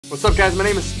What's up guys, my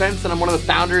name is Spence and I'm one of the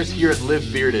founders here at Live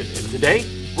Bearded, and today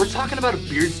we're talking about a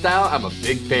beard style I'm a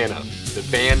big fan of, the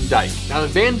Van Dyke. Now the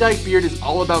Van Dyke beard is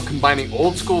all about combining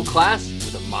old school class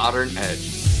with a modern edge.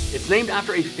 It's named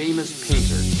after a famous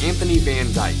painter, Anthony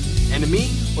Van Dyke. And to me,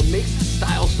 what makes this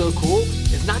style so cool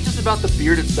is not just about the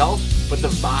beard itself, but the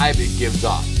vibe it gives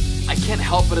off. I can't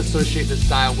help but associate this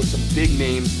style with some big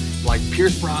names like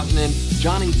Pierce Brosnan,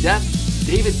 Johnny Depp,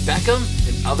 David Beckham,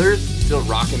 and others still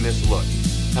rocking this look.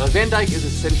 Now the Van Dyke is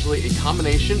essentially a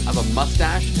combination of a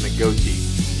mustache and a goatee.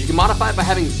 You can modify it by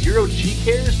having zero cheek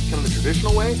hairs, kind of the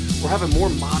traditional way, or have a more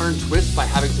modern twist by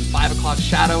having some 5 o'clock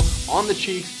shadow on the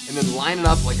cheeks and then line it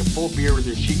up like a full beard with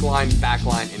your cheek line, back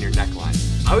line, and your neckline.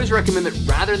 I always recommend that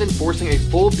rather than forcing a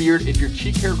full beard if your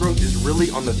cheek hair growth is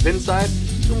really on the thin side,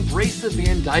 to embrace the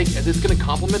Van Dyke as it's going to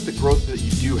complement the growth that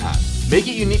you do have. Make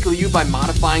it uniquely you by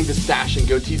modifying the stash and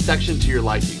goatee section to your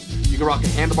liking. You can rock a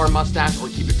handlebar mustache or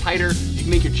keep it tighter. You can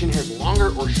make your chin hairs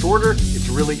longer or shorter. It's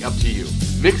really up to you.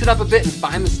 Mix it up a bit and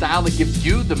find the style that gives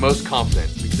you the most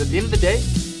confidence, because at the end of the day,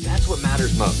 that's what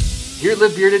matters most. Here at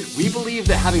Live Bearded, we believe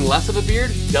that having less of a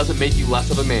beard doesn't make you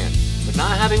less of a man, but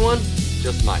not having one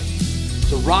just might.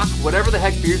 So rock whatever the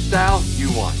heck beard style you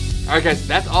want. Alright guys,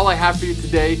 that's all I have for you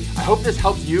today. I hope this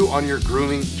helps you on your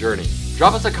grooming journey.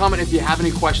 Drop us a comment if you have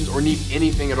any questions or need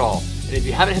anything at all. And if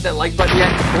you haven't hit that like button yet,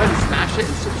 go ahead and smash it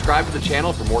and subscribe to the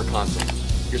channel for more content.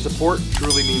 Your support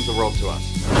truly means the world to us.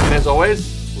 And as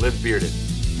always, live bearded.